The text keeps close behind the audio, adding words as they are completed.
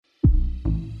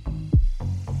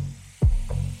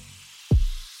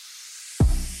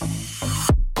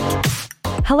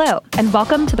Hello, and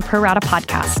welcome to the Pro Rata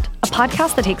Podcast, a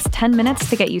podcast that takes 10 minutes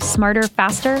to get you smarter,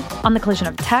 faster on the collision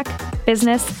of tech,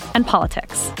 business, and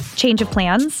politics. Change of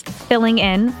plans. Filling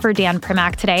in for Dan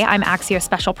Primack today, I'm Axios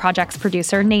Special Projects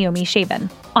producer Naomi Shabin.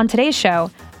 On today's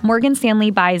show, Morgan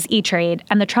Stanley buys E-Trade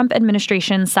and the Trump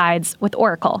administration sides with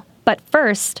Oracle. But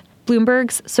first,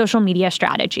 Bloomberg's social media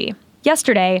strategy.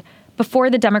 Yesterday, before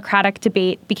the Democratic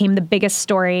debate became the biggest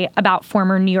story about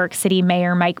former New York City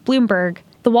Mayor Mike Bloomberg,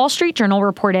 the Wall Street Journal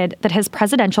reported that his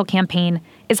presidential campaign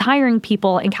is hiring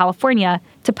people in California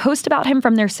to post about him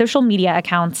from their social media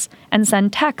accounts and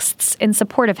send texts in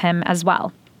support of him as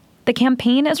well. The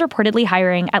campaign is reportedly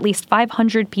hiring at least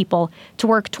 500 people to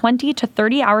work 20 to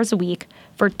 30 hours a week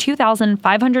for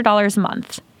 $2,500 a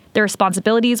month. Their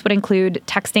responsibilities would include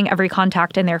texting every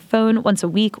contact in their phone once a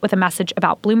week with a message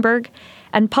about Bloomberg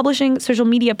and publishing social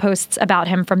media posts about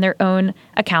him from their own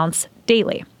accounts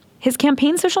daily. His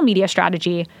campaign social media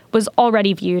strategy was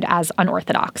already viewed as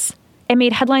unorthodox. It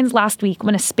made headlines last week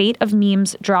when a spate of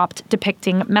memes dropped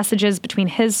depicting messages between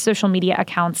his social media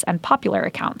accounts and popular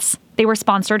accounts. They were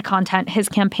sponsored content his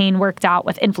campaign worked out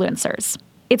with influencers.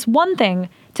 It's one thing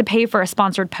to pay for a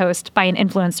sponsored post by an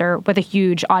influencer with a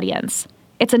huge audience.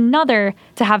 It's another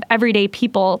to have everyday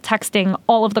people texting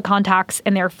all of the contacts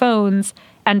in their phones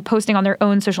and posting on their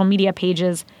own social media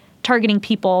pages, targeting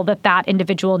people that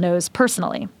individual knows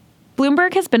personally.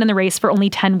 Bloomberg has been in the race for only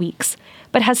 10 weeks,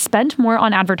 but has spent more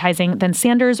on advertising than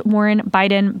Sanders, Warren,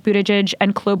 Biden, Buttigieg,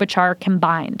 and Klobuchar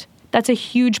combined. That's a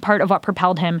huge part of what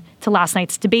propelled him to last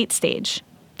night's debate stage.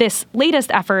 This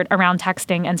latest effort around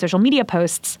texting and social media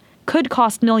posts could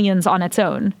cost millions on its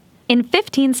own. In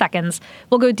 15 seconds,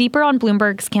 we'll go deeper on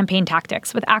Bloomberg's campaign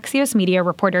tactics with Axios media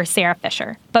reporter Sarah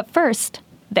Fisher. But first,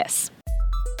 this.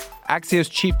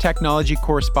 Axios chief technology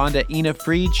correspondent Ina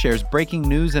Fried shares breaking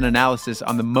news and analysis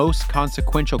on the most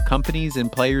consequential companies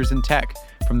and players in tech,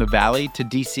 from the Valley to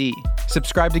DC.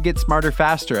 Subscribe to get smarter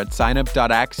faster at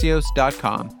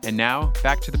signup.axios.com. And now,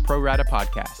 back to the Pro Rata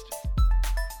Podcast.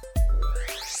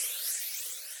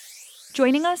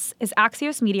 Joining us is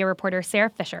Axios media reporter Sarah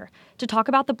Fisher to talk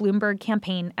about the Bloomberg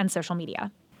campaign and social media.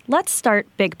 Let's start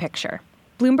big picture.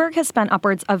 Bloomberg has spent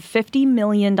upwards of $50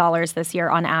 million this year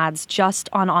on ads just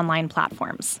on online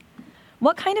platforms.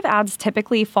 What kind of ads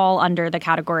typically fall under the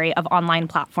category of online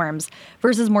platforms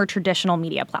versus more traditional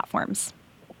media platforms?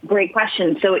 Great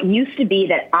question. So it used to be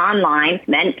that online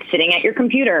meant sitting at your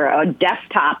computer, a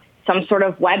desktop, some sort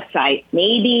of website.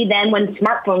 Maybe then when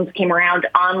smartphones came around,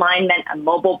 online meant a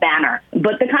mobile banner.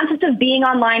 But the concept of being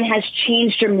online has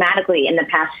changed dramatically in the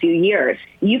past few years.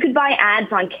 You could buy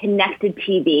ads on connected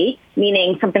TV,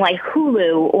 meaning something like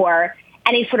Hulu or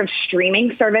any sort of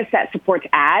streaming service that supports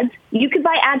ads. You could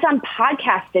buy ads on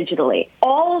podcasts digitally.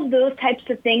 All of those types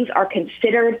of things are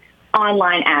considered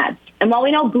online ads. And while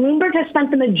we know Bloomberg has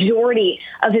spent the majority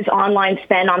of his online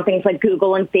spend on things like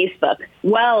Google and Facebook,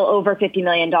 well over $50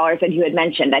 million, as you had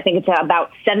mentioned. I think it's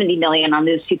about $70 million on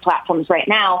those two platforms right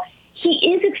now.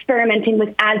 He is experimenting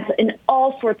with ads in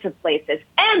all sorts of places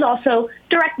and also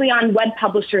directly on web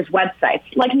publishers' websites,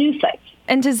 like news sites.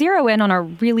 And to zero in on a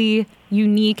really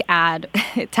unique ad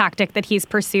tactic that he's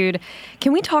pursued,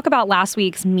 can we talk about last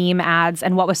week's meme ads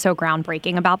and what was so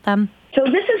groundbreaking about them? So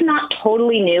this is not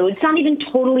totally new. It's not even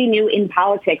totally new in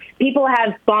politics. People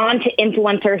have gone to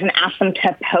influencers and asked them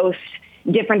to post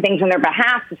different things on their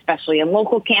behalf, especially in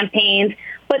local campaigns.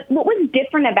 But what was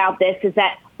different about this is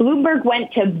that Bloomberg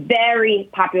went to very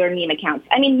popular meme accounts.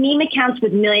 I mean, meme accounts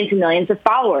with millions and millions of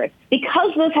followers.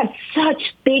 Because those have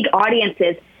such big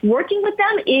audiences, working with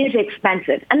them is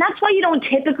expensive. And that's why you don't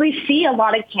typically see a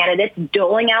lot of candidates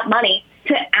doling out money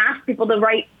to ask people to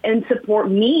write and support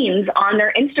memes on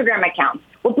their Instagram accounts.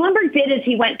 What Bloomberg did is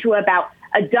he went to about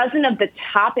a dozen of the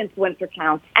top influencer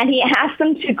accounts, and he asked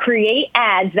them to create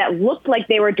ads that looked like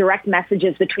they were direct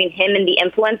messages between him and the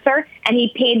influencer, and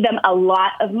he paid them a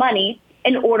lot of money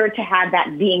in order to have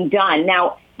that being done.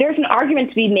 Now, there's an argument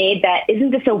to be made that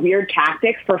isn't this a weird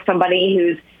tactic for somebody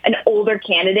who's an older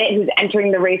candidate who's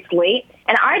entering the race late?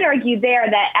 And I'd argue there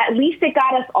that at least it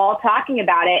got us all talking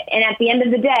about it. And at the end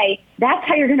of the day, that's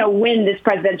how you're going to win this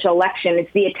presidential election.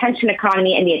 It's the attention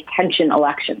economy and the attention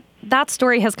election. That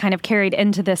story has kind of carried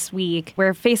into this week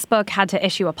where Facebook had to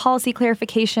issue a policy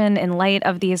clarification in light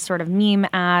of these sort of meme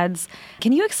ads.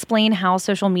 Can you explain how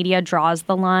social media draws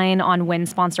the line on when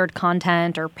sponsored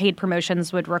content or paid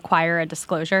promotions would require a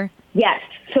disclosure? Yes.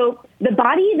 So the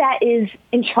body that is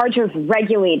in charge of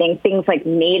regulating things like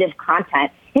native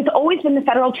content has always been the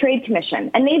Federal Trade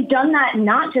Commission. And they've done that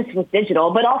not just with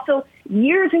digital, but also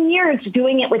years and years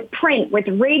doing it with print, with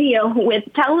radio, with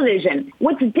television.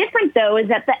 What's different, though, is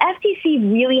that the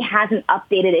FTC really hasn't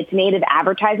updated its native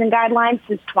advertising guidelines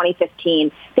since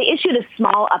 2015. They issued a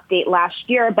small update last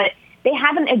year, but they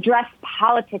haven't addressed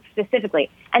politics specifically.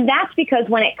 And that's because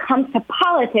when it comes to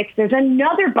politics, there's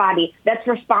another body that's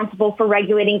responsible for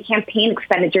regulating campaign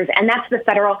expenditures, and that's the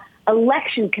Federal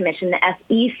Election Commission, the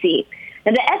FEC.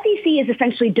 Now, the FEC is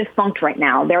essentially defunct right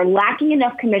now. They're lacking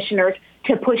enough commissioners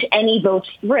to push any votes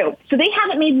through. So they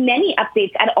haven't made many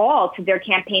updates at all to their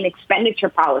campaign expenditure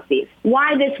policies.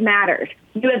 Why this matters?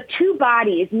 You have two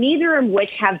bodies, neither of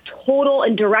which have total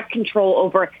and direct control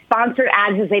over sponsored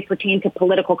ads as they pertain to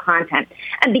political content.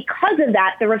 And because of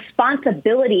that, the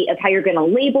responsibility of how you're going to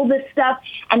label this stuff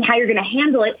and how you're going to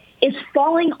handle it is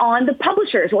falling on the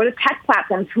publishers or the tech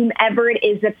platforms, whomever it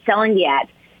is that's selling the ads.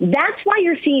 That's why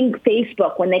you're seeing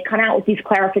Facebook, when they come out with these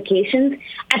clarifications,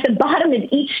 at the bottom of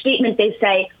each statement, they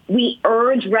say, we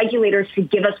urge regulators to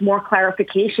give us more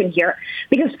clarification here.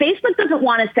 Because Facebook doesn't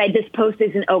want to say this post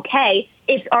isn't okay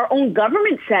if our own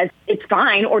government says it's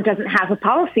fine or doesn't have a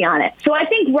policy on it. So I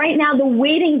think right now the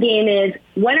waiting game is,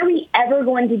 when are we ever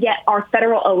going to get our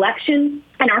federal election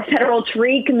and our Federal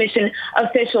Trade Commission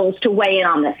officials to weigh in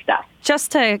on this stuff?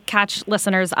 Just to catch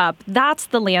listeners up, that's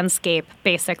the landscape,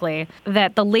 basically,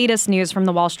 that the latest news from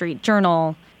the Wall Street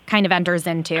Journal kind of enters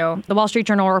into. The Wall Street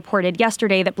Journal reported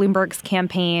yesterday that Bloomberg's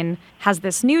campaign has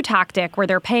this new tactic where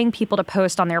they're paying people to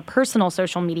post on their personal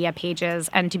social media pages.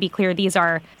 And to be clear, these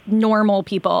are normal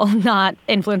people, not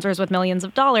influencers with millions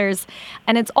of dollars.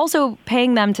 And it's also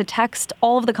paying them to text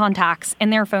all of the contacts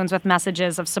in their phones with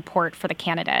messages of support for the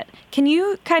candidate. Can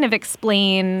you kind of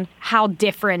explain how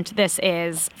different this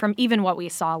is from even what we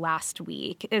saw last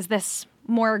week? Is this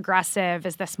more aggressive?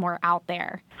 Is this more out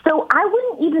there? So I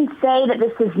wouldn't even say that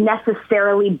this is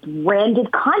necessarily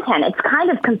branded content. It's kind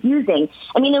of confusing.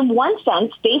 I mean, in one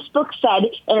sense, Facebook said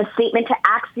in a statement to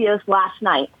Axios last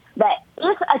night that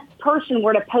if a person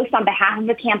were to post on behalf of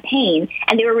a campaign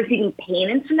and they were receiving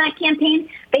payments from that campaign,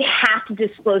 they have to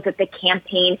disclose that the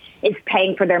campaign is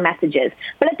paying for their messages.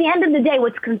 But at the end of the day,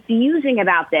 what's confusing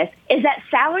about this is that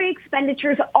salary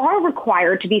expenditures are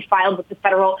required to be filed with the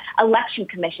Federal Election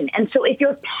Commission. And so if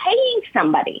you're paying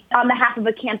somebody on behalf of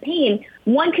a campaign,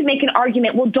 one could make an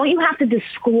argument, well, don't you have to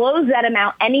disclose that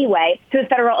amount anyway to the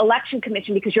Federal Election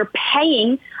Commission because you're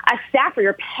paying a staffer,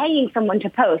 you're paying someone to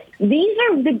post? These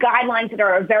are the guidelines that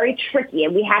are very tricky,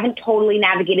 and we haven't totally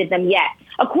navigated them yet.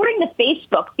 According to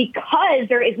Facebook, because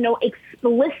there is no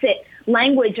explicit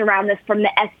language around this from the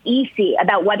SEC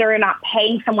about whether or not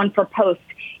paying someone for posts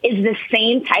is the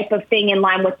same type of thing in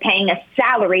line with paying a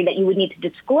salary that you would need to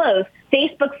disclose,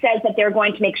 Facebook says that they're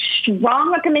going to make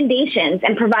strong recommendations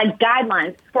and provide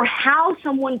guidelines for how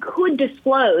someone could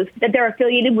disclose that they're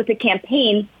affiliated with a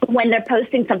campaign when they're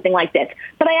posting something like this.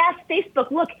 But I asked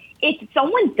Facebook, look, if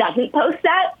someone doesn't post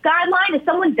that guideline, if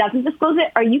someone doesn't disclose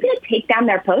it, are you going to take down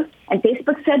their post? And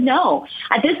Facebook said no.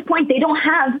 At this point, they don't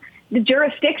have the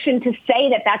jurisdiction to say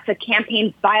that that's a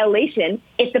campaign violation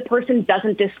if the person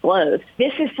doesn't disclose.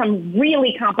 This is some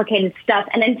really complicated stuff.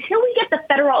 And until we get the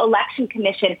Federal Election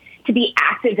Commission to be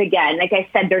active again, like I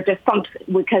said, they're defunct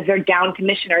because they're down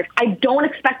commissioners, I don't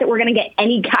expect that we're going to get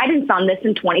any guidance on this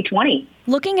in 2020.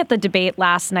 Looking at the debate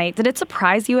last night, did it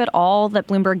surprise you at all that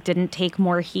Bloomberg didn't take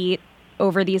more heat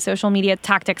over these social media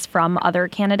tactics from other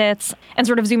candidates? And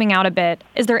sort of zooming out a bit,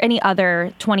 is there any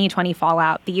other 2020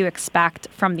 fallout that you expect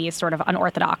from these sort of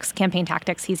unorthodox campaign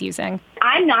tactics he's using?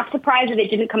 I'm not surprised that it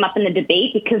didn't come up in the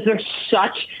debate because there's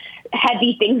such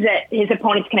heavy things that his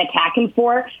opponents can attack him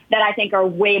for that I think are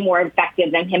way more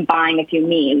effective than him buying a few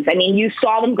memes. I mean, you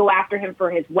saw them go after him for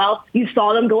his wealth. You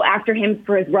saw them go after him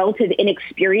for his relative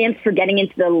inexperience, for getting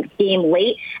into the game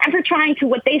late, and for trying to,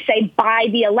 what they say, buy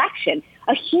the election.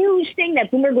 A huge thing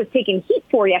that Bloomberg was taking heat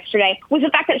for yesterday was the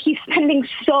fact that he's spending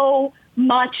so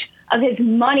much of his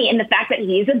money and the fact that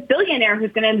he's a billionaire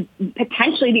who's going to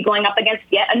potentially be going up against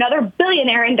yet another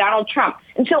billionaire in Donald Trump.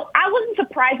 And so I wasn't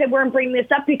surprised that we're bringing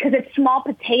this up because it's small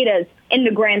potatoes in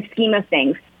the grand scheme of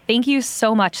things. Thank you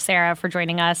so much, Sarah, for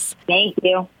joining us. Thank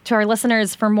you. To our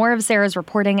listeners, for more of Sarah's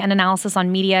reporting and analysis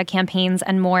on media, campaigns,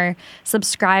 and more,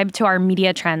 subscribe to our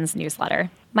Media Trends newsletter.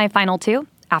 My final two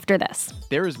after this.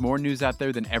 There is more news out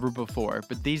there than ever before,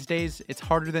 but these days, it's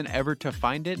harder than ever to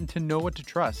find it and to know what to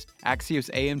trust. Axios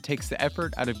AM takes the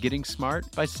effort out of getting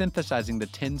smart by synthesizing the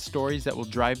 10 stories that will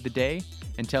drive the day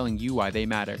and telling you why they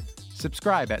matter.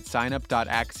 Subscribe at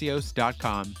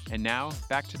signup.axios.com. And now,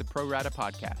 back to the Pro Rata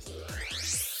podcast.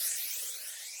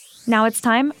 Now it's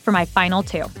time for my final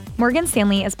two. Morgan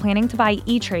Stanley is planning to buy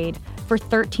E-Trade for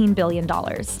 $13 billion.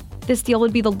 This deal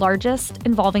would be the largest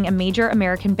involving a major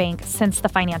American bank since the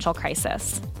financial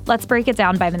crisis. Let's break it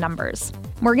down by the numbers.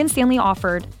 Morgan Stanley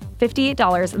offered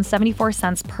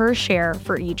 $58.74 per share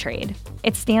for E-Trade.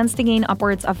 It stands to gain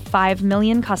upwards of 5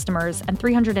 million customers and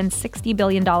 $360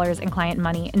 billion in client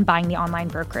money in buying the online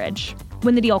brokerage.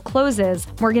 When the deal closes,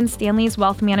 Morgan Stanley's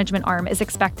wealth management arm is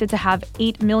expected to have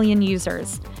 8 million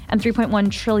users and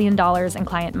 $3.1 trillion in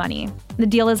client money. The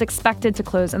deal is expected to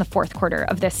close in the fourth quarter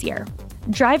of this year.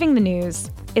 Driving the news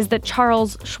is that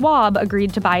Charles Schwab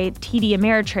agreed to buy TD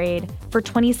Ameritrade for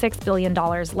 $26 billion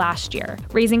last year,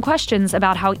 raising questions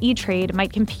about how E-Trade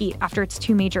might compete after its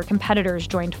two major competitors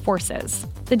joined forces.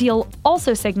 The deal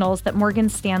also signals that Morgan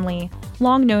Stanley,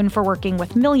 long known for working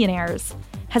with millionaires,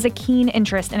 has a keen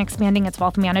interest in expanding its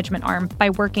wealth management arm by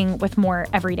working with more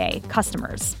everyday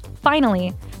customers.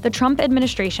 Finally, the Trump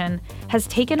administration has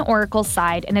taken Oracle's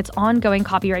side in its ongoing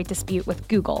copyright dispute with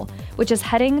Google, which is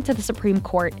heading to the Supreme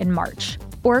Court in March.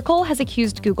 Oracle has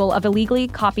accused Google of illegally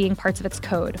copying parts of its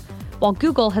code, while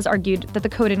Google has argued that the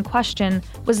code in question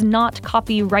was not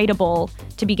copyrightable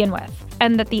to begin with,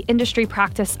 and that the industry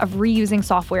practice of reusing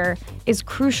software is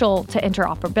crucial to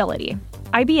interoperability.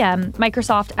 IBM,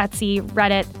 Microsoft, Etsy,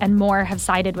 Reddit, and more have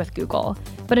sided with Google,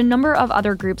 but a number of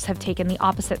other groups have taken the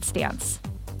opposite stance.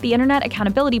 The Internet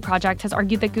Accountability Project has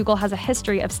argued that Google has a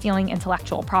history of stealing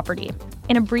intellectual property.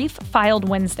 In a brief filed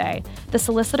Wednesday, the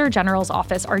Solicitor General's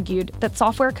office argued that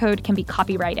software code can be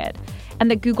copyrighted,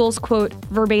 and that Google's, quote,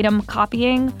 verbatim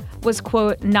copying was,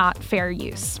 quote, not fair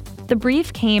use. The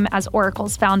brief came as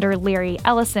Oracle's founder Larry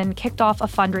Ellison kicked off a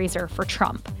fundraiser for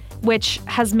Trump, which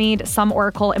has made some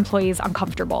Oracle employees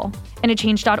uncomfortable. In a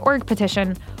Change.org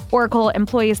petition, Oracle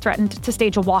employees threatened to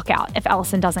stage a walkout if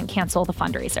Ellison doesn't cancel the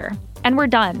fundraiser. And we're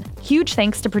done. Huge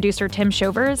thanks to producer Tim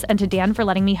Shovers and to Dan for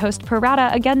letting me host Pro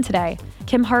Rata again today.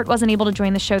 Kim Hart wasn't able to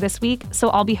join the show this week, so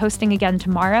I'll be hosting again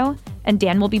tomorrow, and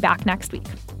Dan will be back next week.